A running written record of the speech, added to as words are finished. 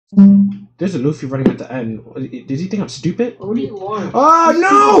There's a Luffy running at the end. Does he think I'm stupid? What do you want? Oh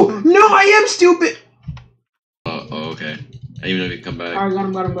no! No, I am stupid! Oh, okay. I even know if you come back.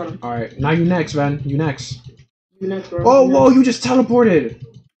 Alright, got him. Alright, now you next, man. You next. You next, bro. Oh, whoa, you just teleported.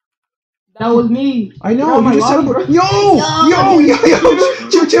 That was me. I know, you just teleported. Yo!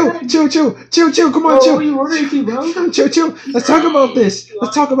 Chill. Come on, Bro, chill. what are you ordering to, bro? Chill. Let's talk about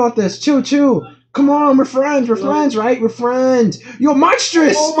this. Chill. Come on, we're friends, right? We're friends. Yo,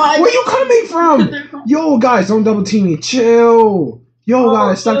 monstrous! Oh my Where you coming from? Yo, guys, don't double team me. Chill. Yo,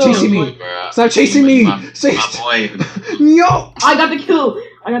 guys, stop chasing me. Stop chasing me. My boy. Yo! I got the kill.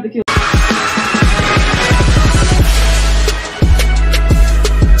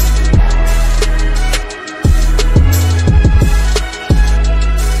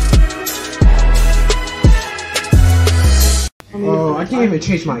 Oh, I can't even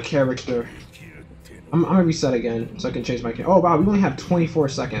change my character. I'm gonna reset again so I can change my character. Oh wow, we only have 24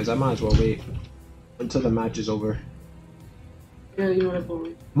 seconds. I might as well wait until the match is over. Yeah, you want to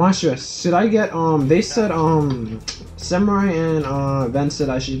me. Monstrous, should I get they said Samurai and Ven said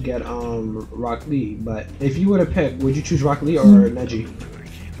I should get Rock Lee, but if you were to pick, would you choose Rock Lee or Neji?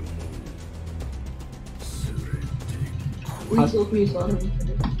 He's OP, so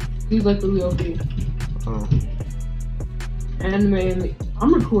he's like really OP. Oh. Anime,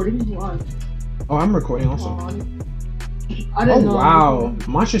 I'm recording live. Oh, I'm recording also. I didn't know. Oh wow,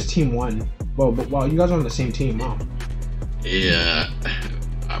 Monstrous team won. Well, but wow, you guys are on the same team. Wow. Yeah.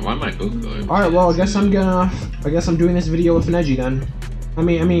 Why am I Goku? All right, well, I guess I'm doing this video with Neji then. I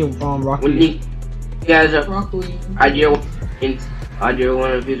mean, Rock Lee. You guys are. Rock Lee. I do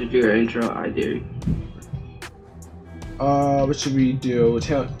want to visit your intro. I do. What should we do?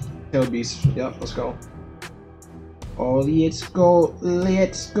 Tail Beast. Yep, let's go. Oh, let's go.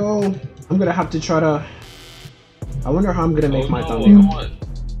 I'm gonna have to try to. I wonder how I'm gonna make my thumbnail.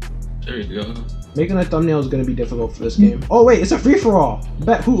 There you go. Making a thumbnail is gonna be difficult for this game. Oh wait, it's a free for all.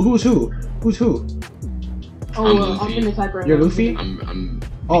 Bet who's who? Who's who? Oh, I'm in the type right now. You're Luffy? I'm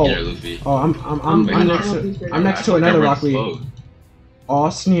Luffy. Oh, I'm next to another Rock Lee. Oh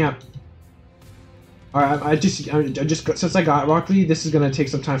snap. Alright, I just since I got Rock Lee, this is gonna take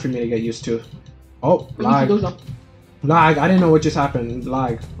some time for me to get used to. Oh, lag. Lag, I didn't know what just happened.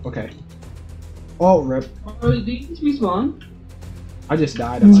 Lag. Okay. Oh, rip. Oh, did you just respawn? I just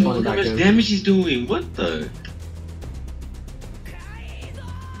died. That's funny Look how back much then. damage he's doing. What the?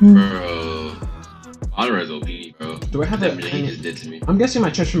 Bro. Honor is OP, bro. Do I have that that? he just did to me? I'm guessing my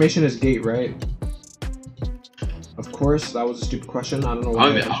transformation is gate, right? Of course, that was a stupid question. I don't know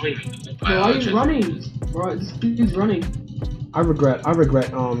why. Why are you running? Bro, this dude's running. I regret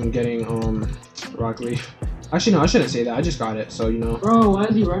getting Rock Lee. Actually, no, I shouldn't say that. I just got it, so you know. Bro, why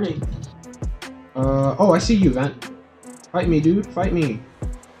is he running? Oh, I see you, Vent. Fight me, dude. Fight me.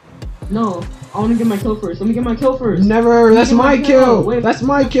 No, I want to get my kill first. Let me get my kill first. Never. That's my kill. That's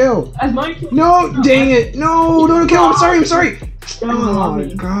my kill. That's my kill. No, dang it. No, don't kill. I'm sorry. Oh my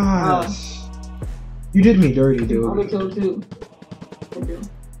gosh. You did me dirty, dude. I'm gonna kill too. Okay.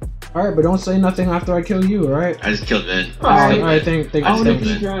 Alright, but don't say nothing after I kill you, alright? I just killed Vin. Alright, thank I want to you.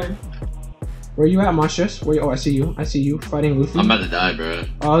 keep trying. Where you at, Monstrous? Oh, I see you. Fighting Luffy. I'm about to die, bro.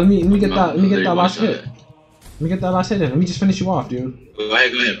 Let me get that last hit. Let me get that last hit in. Let me just finish you off, dude. Go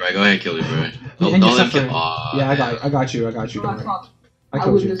ahead, bro. Go ahead, kill me, bro. And Don't you're let him suffering. kill. Yeah, I got you. Don't worry. I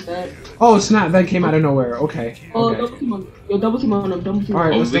killed you. That. Oh snap! That came out of nowhere. Okay. Oh, double team on him. Yo, double team on him.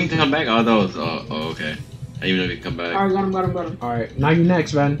 Alright, we can come back. Oh, that was. Oh, okay. I didn't even know we could come back. Alright, got him. Alright, now you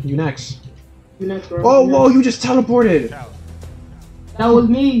next, man. You next. You next, bro. Oh, whoa! You just teleported. That was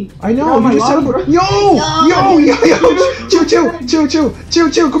me. I know. You just teleported. Yo!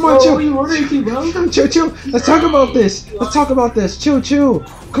 Chill. Come on, Bro, chill. what are you ordering to, bro? Chill. Let's talk about this. Chill.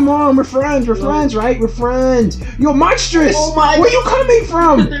 Come on, we're friends, right? We're friends. Yo, monstrous! Oh my Where you coming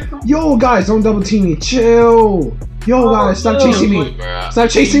from? Yo, guys, don't double team me. Chill. Yo, guys, stop chasing me. Stop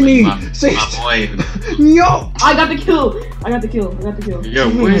chasing me. My boy. Yo! I got the kill. Yo,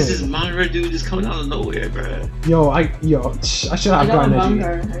 where's this Monra dude just coming out of nowhere, bro? Yo, I should have gotten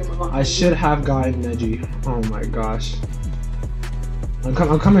Neji. I should have gotten Neji. Oh my gosh. I'm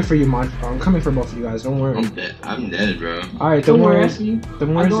coming for you, I'm coming for both of you guys. Don't worry. I'm dead, bro. All right, don't worry. I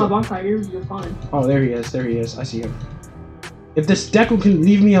don't have bonfire. You're fine. Oh, there he is. I see him. If this Deku can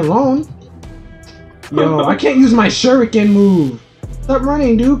leave me alone, yo, I can't use my Shuriken move. Stop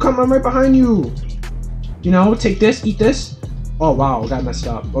running, dude. I'm right behind you. You know, take this, eat this. Oh wow, got messed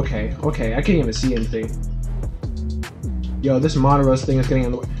up. Okay, I can't even see anything. Yo, this Monteros thing is getting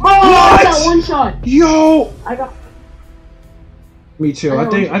in the way. Oh, I got one shot. Yo, I got. Me too. I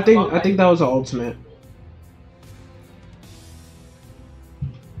think that was an ultimate.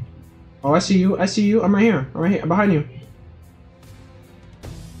 Oh, I see you. I see you. I'm right here. I'm right here. I'm behind you.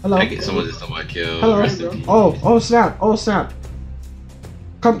 Hello. I get someone to stole my kill. Hello. Rest in peace. Oh snap. Oh snap.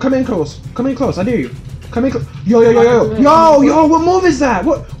 Come in close. Come in close. I dare you. Come in close. Yo, what move is that?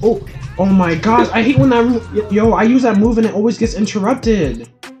 What? Oh my gosh. I hate when that yo, I use that move and it always gets interrupted.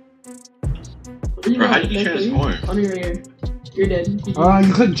 Bro, how do you transform? On your ear. You're dead.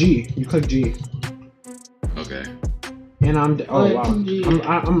 You click G. You click G. Okay. And I'm oh wow. G.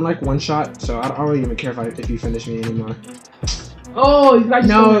 I'm like one shot, so I don't even care if you finish me anymore. Oh, you guys.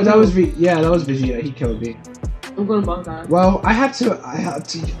 No, that was that was Vegeta. He killed me. I'm going to bonk that. Well, I have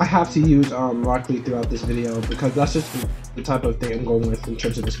to use Rock Lee throughout this video because that's just the type of thing I'm going with in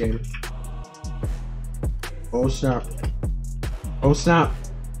terms of this game. Oh snap! Oh snap!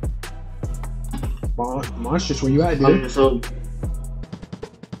 Monstrous, where you at, dude?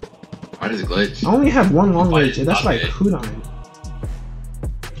 Why does it glitch? I only have one long range, and that's like cooldown.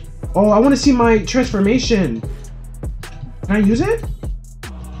 Oh, I want to see my transformation. Can I use it?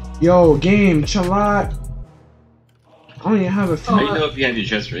 Yo, game, chill out. I don't even have a few. How do you know if you have your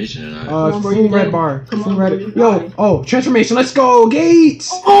transformation or not? Full red bar. Come Full on, red. bro, Yo, oh, transformation. Let's go, Gates.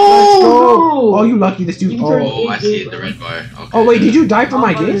 Oh, let's go. no. Oh, you lucky. This dude. Oh, I see it. The red bar. Okay. Oh wait, did you die for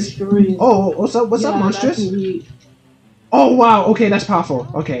my Gates? Oh, what's up? What's up, Monstrous? Oh wow. Okay, that's powerful.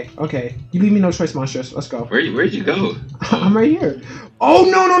 Okay. You leave me no choice, Monstrous. Let's go. Where'd you go? I'm right here. Oh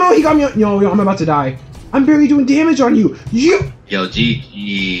no! He got me. Yo, I'm about to die. I'm barely doing damage on you. Yo,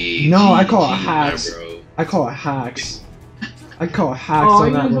 GG. No, I call it GG, hacks. bro. I call it hacks. I call hacks Oh, on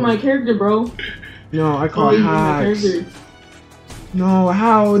you're that using one. my character, bro. No, I call Oh, you're using my hacks. character. No,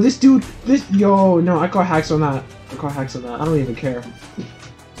 how? This dude, no, I call hacks on that. I call hacks on that. I don't even care.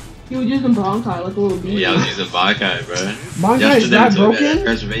 He was using Bankai like a little bee. Yeah, I was using Bankai, bro. Bankai is that broken?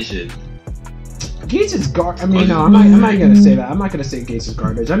 Transformation. Gates is I mean, no, I'm not gonna say that. I'm not gonna say Gates is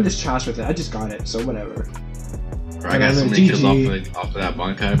garbage. I'm just trash with it. I just got it, so whatever. Bro, I got so many kills off of that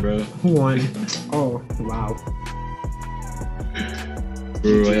Bankai, bro. Who won? Oh, wow.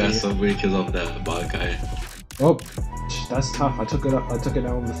 Bro, I got so many kills off that Bankai. Oh, that's tough. I took it up. I took it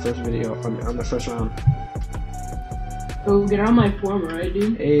out on the first video, on the first round. Oh, get on my form, right,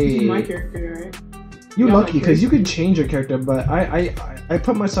 dude? Hey. This is my character, right? You Yeah, lucky, because you could change your character, but I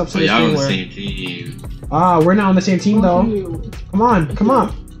put myself to Oh, this y'all thing on the where... same team. Ah, we're not on the same team, though. Come on.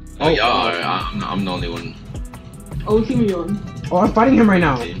 Oh, y'all are. I'm the only one. Oh, team you on. Oh, I'm fighting him right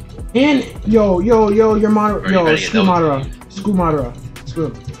now. And, yo, your Madara, yo, screw Madara.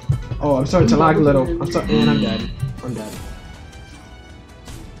 Screw. Oh, I'm starting to lag a little. And I'm dead.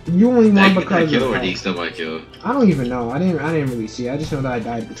 You only won because kill or did he still might kill? I don't even know. I didn't really see. I just know that I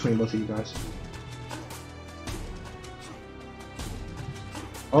died between both of you guys.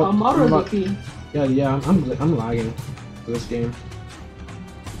 Oh, Madara's OP. Yeah, I'm lagging for this game.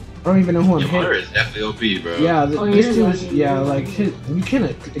 I don't even know who I'm hitting. Madara is definitely OP, bro. Yeah, this dude's lagging. like you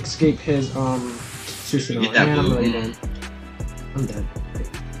can't escape his Susanoo. Get that And I'm blue. really dead. I'm dead.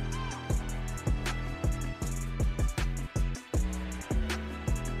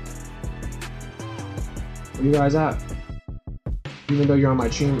 Where you guys at? Even though you're on my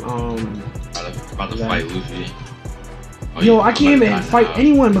team, about to fight Luffy. Oh, yo, I can't even fight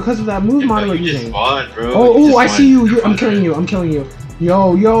anyone because of that move Madara you using. Spawned, bro. Oh, I see you. I'm killing you.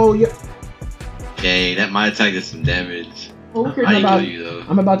 Yo. Okay, that might attack did some damage. Okay, I didn't kill you though.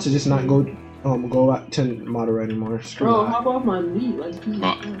 I'm about to just not go out to Madara anymore. Screw Bro, that. hop off my lead. Like,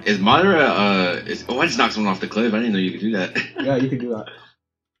 Is Madara I just knocked someone off the cliff. I didn't know you could do that. Yeah, you can do that.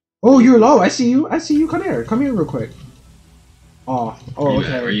 Oh, you're low. I see you. Come here real quick. Oh,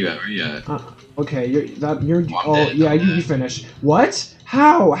 okay. Where you at? Okay, you're. I'm Oh, dead, yeah, I'm you dead. finished. What?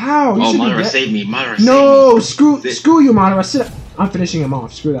 How? You Oh, should be Madara dead. saved me. Madara No, saved me. screw you, Madara. Sit up. I'm finishing him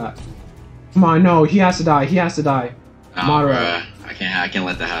off. Screw that. Come on, no, he has to die. Nah, Madara. bruh. I can't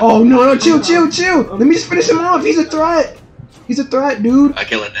let that happen. Oh no, chill. Let me just finish him off. He's a threat, dude. I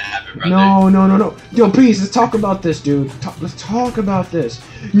can't let that happen, brother. No. Yo, please, let's talk about this, dude. Let's talk about this.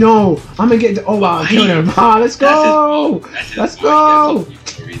 No, I'm gonna get. Oh wow, I killed him. Let's go. Let's go.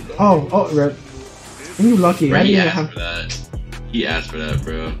 Oh, rip. And you lucky. Bro, I he didn't asked have. for that. He asked for that,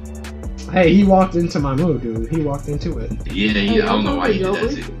 bro. Hey, he walked into my move, dude. He walked into it. Yeah, I don't know why he did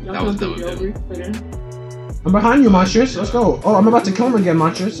that too. That was dumb of him. I'm behind you, Monstrous. Let's go. Oh, I'm about to kill him again,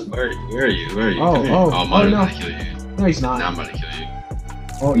 Monstrous. Where are you? Oh, Come here. oh, Madara's no. gonna kill you. No, he's not. Now I'm about to kill you.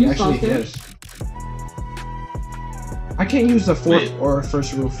 Oh, You actually, he saw is. I can't use the fourth Wait. or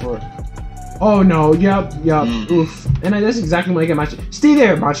first roof for. Oh no! Yep. Oof. And that's exactly when I get my. Stay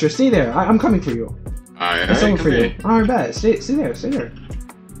there, Monstrous. Stay there. I'm coming for you. Alright, It's over come for here. you. Alright, bet. Stay there.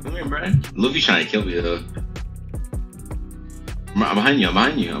 Come here, bro. Luffy's trying to kill me though. I'm behind you. I'm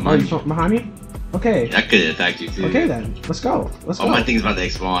behind you. I'm Are behind you you. behind me? Okay. I could have attacked you too. Okay then. Let's go. Let's go. Oh, my thing's about to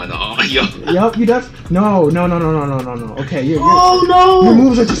explode. Oh, yo. Yup, you No. Okay, you're Oh no! your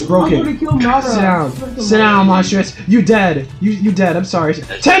moves are just I'm broken. gonna kill Mara. Sit down. Sit down, monstrous. You dead. You dead. I'm sorry.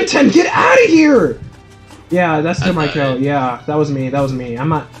 10-10, get out of here! Yeah, that's still my kill. Yeah, that was me. That was me. I'm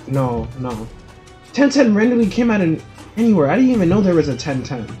not. No. 10-10 randomly came out of anywhere. I didn't even know there was a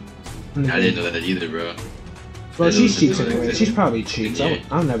 10-10. I didn't know that either, bro. Well, she's Cheecks anyway. She's probably Cheecks.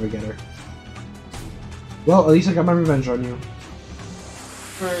 I'll never get her. Well, at least I got my revenge on you.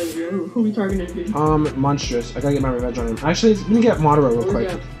 Alright, who are we targeting? Monstrous. I gotta get my revenge on him. Actually, let me get Madara real quick.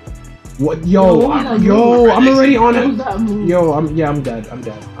 What? Yo, I'm already on it. Yo, I'm dead. I'm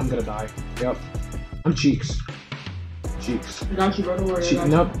gonna die. Yep. I'm Cheecks. Cheecks. I got you, bro. Don't worry.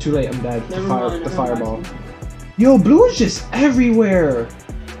 Nope, too late. I'm dead. Never The fireball. Yo, blue is just everywhere.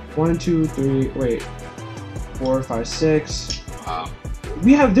 1, 2, 3. Wait. 4, 5, 6. Wow.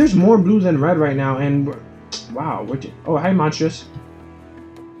 There's more blue than red right now, and wow. Oh, hi, monstrous.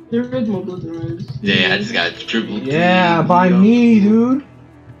 There is more blue than red. Yeah, I just got triple. Yeah, by me, dude.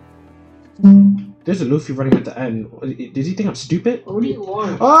 There's a Luffy running at the end. Does he think I'm stupid? What do you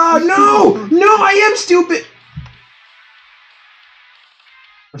want? Oh, no! No, I am stupid!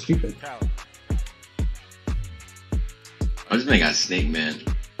 I'm stupid. I just got Snake Man.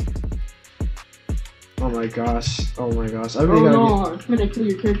 Oh my gosh. I really I'm gonna kill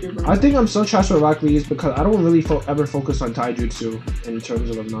your character, bro. I think I'm so trash with Rock Lee's because I don't really ever focus on Taijutsu in terms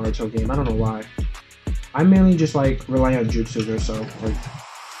of a Naruto game. I don't know why. I mainly just like rely on jutsu or so. Like...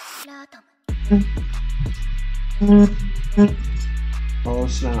 Oh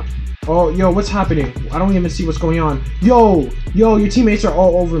snap. Oh yo, what's happening? I don't even see what's going on. Yo, your teammates are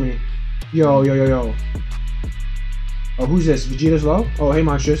all over me. Yo. Oh, who's this? Vegeta's low? Oh, hey,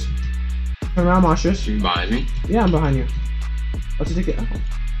 Monstrous. Turn around, Monstrous. You behind me? Yeah, I'm behind you. Let's take it.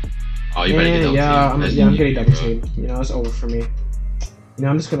 Oh, you better get double team. I'm getting double team. You know, it's over for me. You know,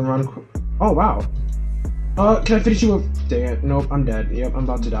 I'm just gonna run quick. Oh, wow. Can I finish you with... Dang it. Nope, I'm dead. Yep, I'm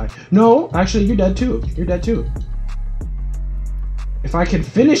about to die. No, actually, you're dead too. You're dead too. If I can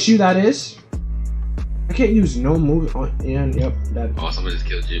finish you, that is. I can't use no move on... And, yep, dead. Oh, someone just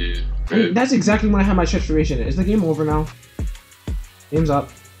killed you. That's exactly when I have my transformation. Is the game over now? Game's up.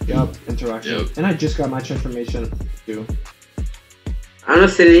 Yup, interaction. Yep. And I just got my transformation too. I'm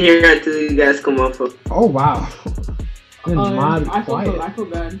just sitting here until you guys come off of. Oh wow. I feel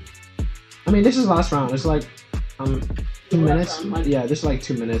bad. I mean, this is last round. It's like 2 minutes. Yeah, this is like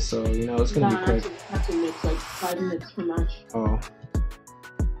 2 minutes, so you know it's gonna be quick. It's like 5 minutes per match. Oh.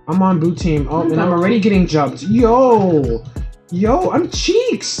 I'm on blue team. Oh, and I'm already getting jumped. Yo, I'm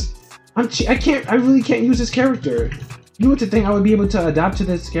Cheecks. I really can't use this character. You would think I would be able to adapt to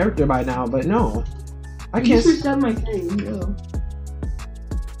this character by now, but no. I can't. Just reset my thing, yo.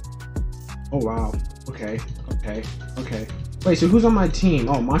 Oh wow. Okay. Wait, so who's on my team?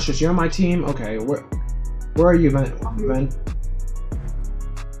 Oh, Monstrous, you're on my team? Okay, where are you, Ven?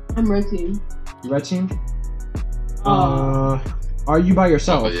 I'm red team. Red team? Are you by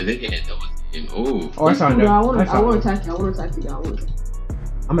yourself? Oh, they can hit double team. Oh, I found it. I want to attack you. I'm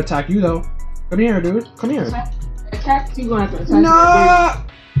gonna attack you though. Come here, dude. Come here. Attack you, gonna have to attack. No!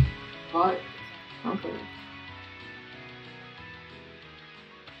 What? Okay.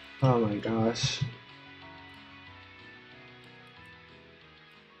 Oh my gosh.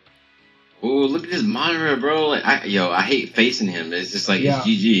 Oh, look at this monitor, bro. Like, I hate facing him. It's just like, it's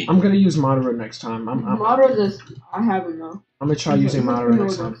GG. I'm gonna use Madara next time. Madara I have him now. I'm gonna try using Madara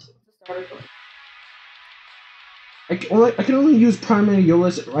next time. I can only use Primary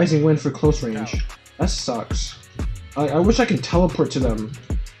Yola's Rising Wind for close range. That sucks. I wish I could teleport to them,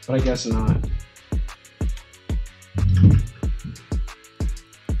 but I guess not.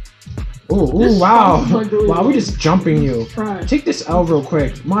 Oh, wow. Wow, we're just jumping you. Take this L real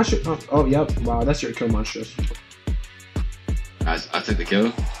quick. Monster. Oh, yep. Wow, that's your kill, Monstrous. I took the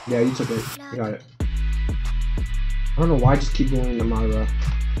kill? Yeah, you took it. You got it. I don't know why I just keep going into Madara.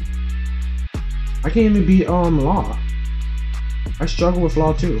 I can't even beat Law. I struggle with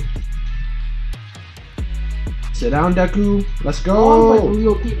Law too. Sit down, Deku. Let's go. Mon's like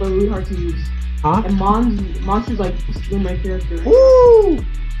real OP, but really hard to use. Huh? And Monster's like still my character. Woo!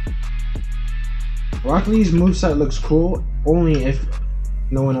 Rock Lee's moveset looks cool only if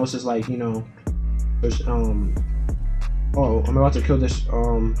no one else is like, you know, there's oh, I'm about to kill this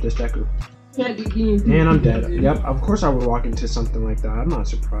Deku. And I'm dead. Yep, of course I would walk into something like that. I'm not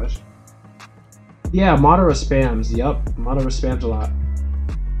surprised. Yeah, Madara spams. Yep, Madara spams a lot.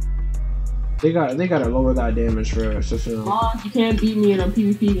 They gotta lower that damage for Susanoo. You can't beat me in a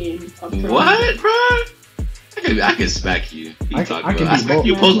PvP game. What, bro? I can smack you. What you talking I can about? I do smacked both.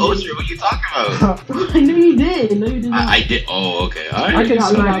 you post Ultra. What you talking about? I know you did. No, you did not. I did. Oh, okay. All right. I can Yeah,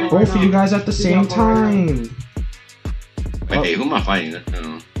 smack yeah, both yeah. of you guys at the same Yeah, right time. Wait, hey, who am I fighting? I don't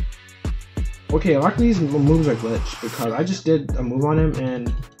know. Okay, luckily these moves are glitched because I just did a move on him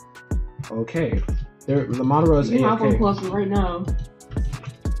and okay, the Madara is You have one AFK. plus right now.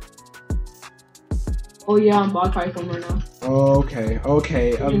 Oh yeah, I'm bot fight from right now. Okay,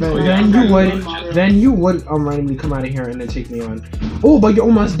 okay. Then Then you would randomly come out of here and then take me on. Oh, but you're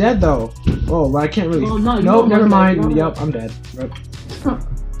almost dead though. Oh, but I can't really. Oh, no, you're nope, never almost mind. dead. Yep, I'm dead. Yep.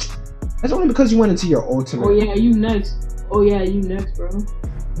 That's only because you went into your ultimate. Oh yeah, you next. Oh yeah, you next, bro.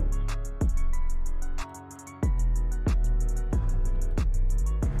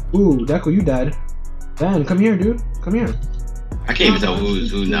 Ooh, Deku, you dead. Ben, come here, dude. Come here. I can't even tell who's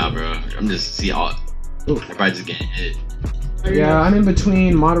who now, bro. I'm just see all. Ooh. They're probably just getting hit. Yeah, I'm in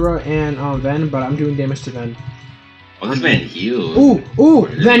between Madara and Ven, but I'm doing damage to Ven. Oh, this man healed. Ooh,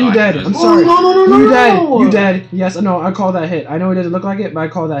 Ven, you dead. I'm sorry. Oh, no, You dead. You dead. Yes, no, I call that hit. I know it doesn't look like it, but I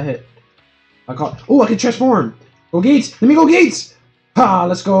call that hit. Oh, I can transform. Go Gates. Let me go Gates. Ha,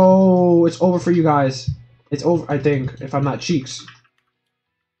 let's go. It's over for you guys. It's over, I think, if I'm not Cheecks.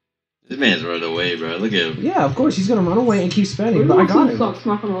 This man's running away, bro. Look at him. Yeah, of course, he's gonna run away and keep spinning, but I Your got team him. sucks,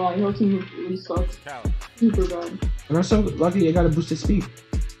 not gonna lie. Your team really sucks. Super bad. And I'm so lucky I got a boosted speed.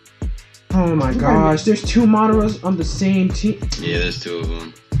 Oh my gosh, there's two Madaras on the same team. Yeah, there's two of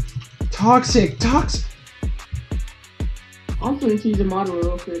them. Toxic. I'm gonna choose a model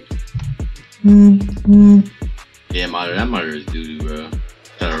real quick. Yeah, that monitor is doo-doo, bro.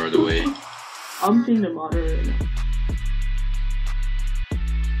 Trying to run away. I'm choosing a model right now.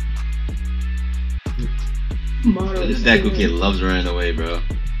 This Deku kid loves running away, bro.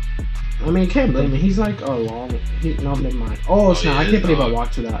 I mean, can't blame him. He's like a long. No, never mind. Oh, snap! I can't believe I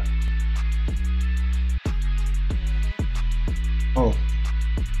walked to that. Oh,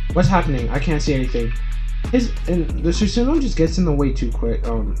 what's happening? I can't see anything. The Susanoo just gets in the way too quick.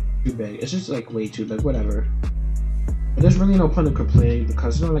 Too big. It's just like way too big. Whatever. But there's really no point in complaining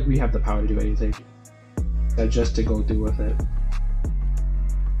because it's not like we have the power to do anything. Just to go through with it.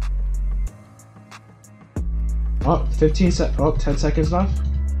 Oh, 10 seconds left.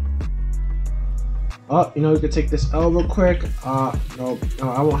 Oh, you know, we could take this L real quick. No,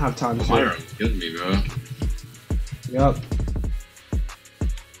 I won't have time to. Monitor killed me, bro. Yup.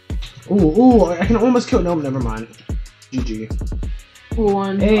 Ooh, I can almost kill. No, never mind. GG.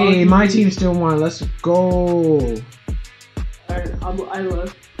 One. Hey, my team still won. Let's go. Alright, I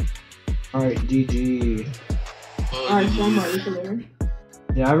left. Alright, GG. Alright, Samurai, you still there?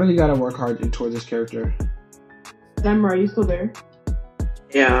 Yeah, I really gotta work hard towards this character. Samurai, you still there?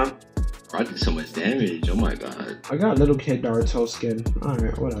 Yeah. I did so much damage. Oh my god. I got little kid Naruto skin.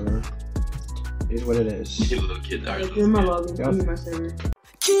 Alright, whatever. It is what it is. You little kid, Alright, give me my login. Yep. Give me my server.